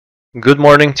Good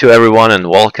morning to everyone and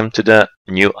welcome to the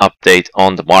new update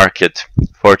on the market.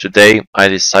 For today, I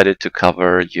decided to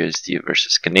cover USD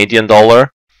versus Canadian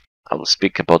dollar. I will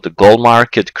speak about the gold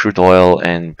market, crude oil,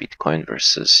 and Bitcoin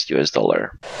versus US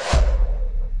dollar.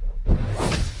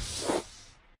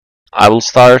 I will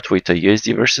start with the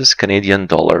USD versus Canadian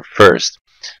dollar first.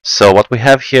 So what we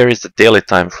have here is the daily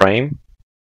time frame,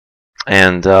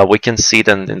 and we can see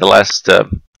that in the last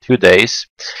 2 days,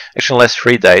 actually last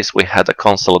 3 days, we had a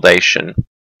consolidation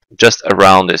just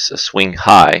around this swing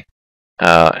high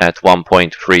at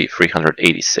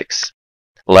 1.386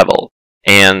 level.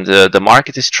 And the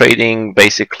market is trading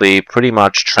basically pretty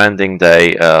much trending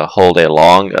day whole day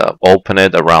long,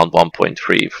 opened around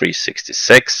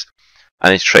 1.3366,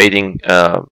 and it's trading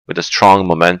with a strong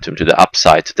momentum to the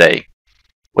upside today.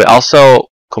 We also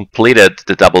completed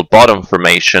the double bottom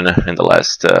formation in the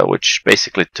last, which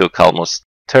basically took almost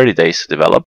 30 days to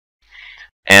develop.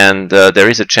 And there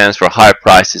is a chance for higher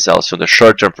prices also in the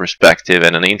short-term perspective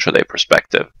and an intraday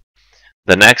perspective.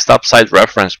 The next upside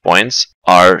reference points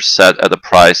are set at a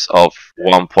price of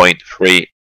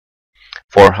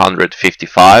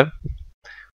 1.3455,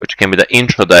 which can be the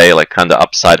intraday like kind of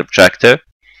upside objective.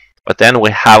 But then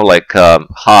we have like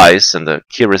highs and the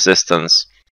key resistance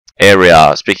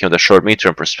area, speaking of the short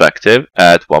midterm perspective,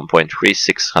 at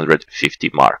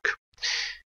 1.3650 mark.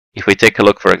 If we take a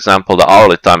look, for example, the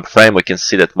hourly time frame, we can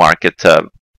see that market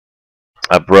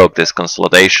broke this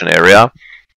consolidation area,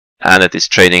 and it is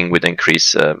trading with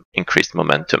increased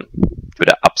momentum to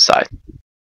the upside.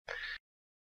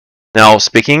 Now,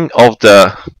 speaking of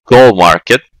the gold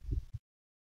market,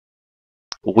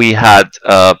 we had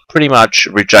pretty much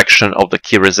rejection of the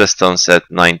key resistance at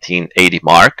 1980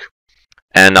 mark,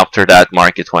 and after that,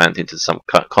 market went into some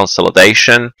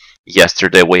consolidation.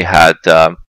 Yesterday, we had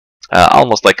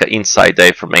almost like an inside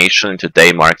day formation.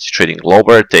 Today, market is trading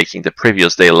lower, taking the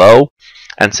previous day low,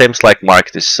 and seems like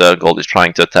market is gold is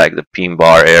trying to attack the pin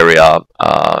bar area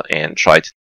and try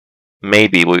to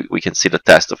maybe we can see the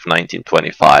test of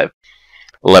 1925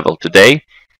 level today.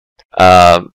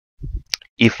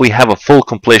 If we have a full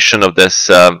completion of this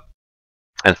and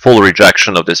full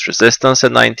rejection of this resistance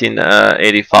at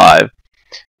 1985,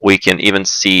 we can even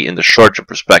see in the short-term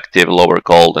perspective lower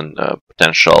gold and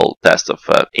potential test of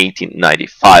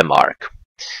 1895 mark.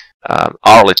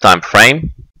 Hourly time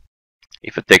frame.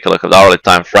 If you take a look at the hourly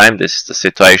time frame, this is the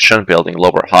situation, building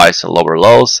lower highs and lower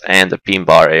lows, and the pin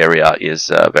bar area is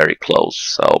very close.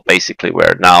 So basically,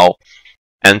 we're now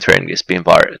entering this pin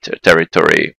bar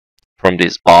territory from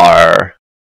this bar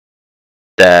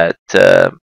that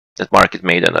that market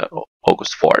made on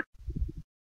August 4th.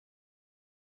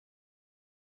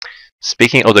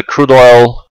 Speaking of the crude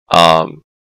oil,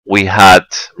 we had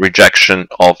rejection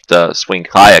of the swing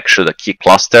high, actually the key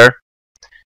cluster.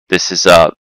 This is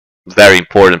a very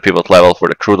important pivot level for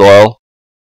the crude oil,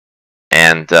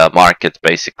 and the market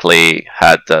basically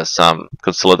had some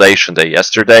consolidation day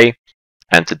yesterday,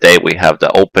 and today we have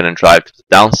the open and drive to the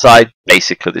downside.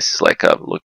 Basically, this is like a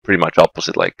pretty much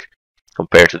opposite, like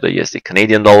compared to the USD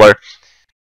Canadian dollar.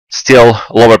 Still,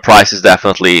 lower prices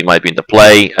definitely might be in the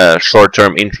play.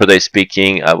 Short-term, intraday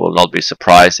speaking, I will not be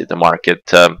surprised if the market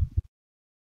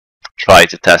try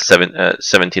to test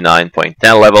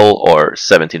 79.10 level or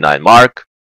 79 mark.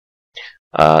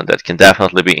 That can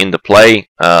definitely be in the play.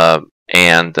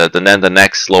 And then the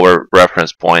next lower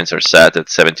reference points are set at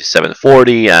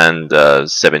 77.40 and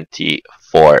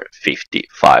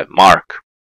 74.55 mark.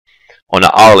 On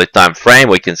an hourly time frame,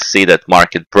 we can see that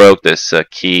market broke this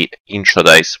key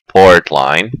intraday support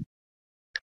line.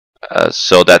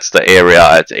 So that's the area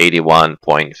at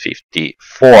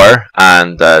 81.54,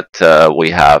 and that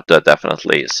we have the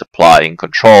definitely supply in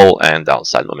control and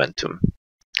downside momentum.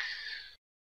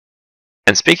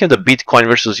 And speaking of the Bitcoin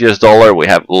versus US dollar, we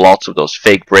have lots of those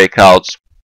fake breakouts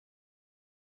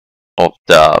of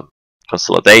the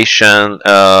consolidation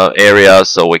area.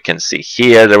 So we can see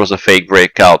here there was a fake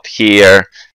breakout here.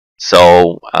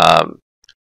 So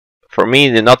for me,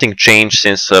 nothing changed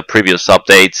since previous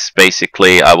updates.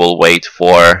 Basically, I will wait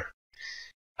for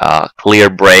clear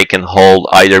break and hold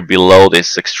either below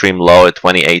this extreme low at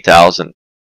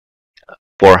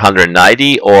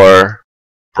 28,490 or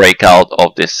breakout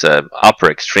of this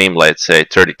upper extreme, let's say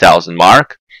 30,000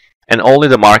 mark. And only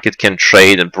the market can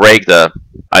trade and break the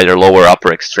either lower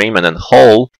upper extreme and then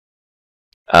hold.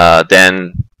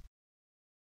 Then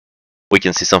we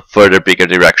can see some further bigger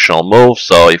directional moves.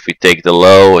 So if we take the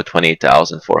low at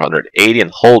 28,480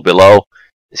 and hold below,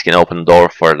 this can open the door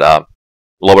for the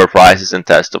lower prices and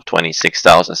test of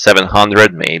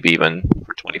 26,700, maybe even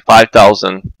for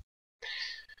 25,000.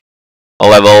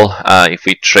 level. If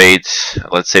we trade,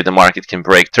 let's say the market can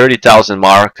break 30,000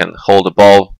 mark and hold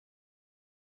above,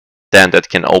 then that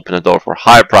can open the door for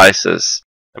higher prices,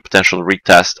 a potential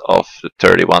retest of the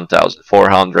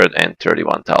 31,400 and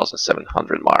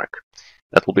 31,700 mark.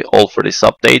 That will be all for this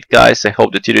update, guys. I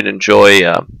hope that you did enjoy.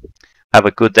 Have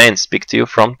a good day and speak to you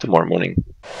from tomorrow morning.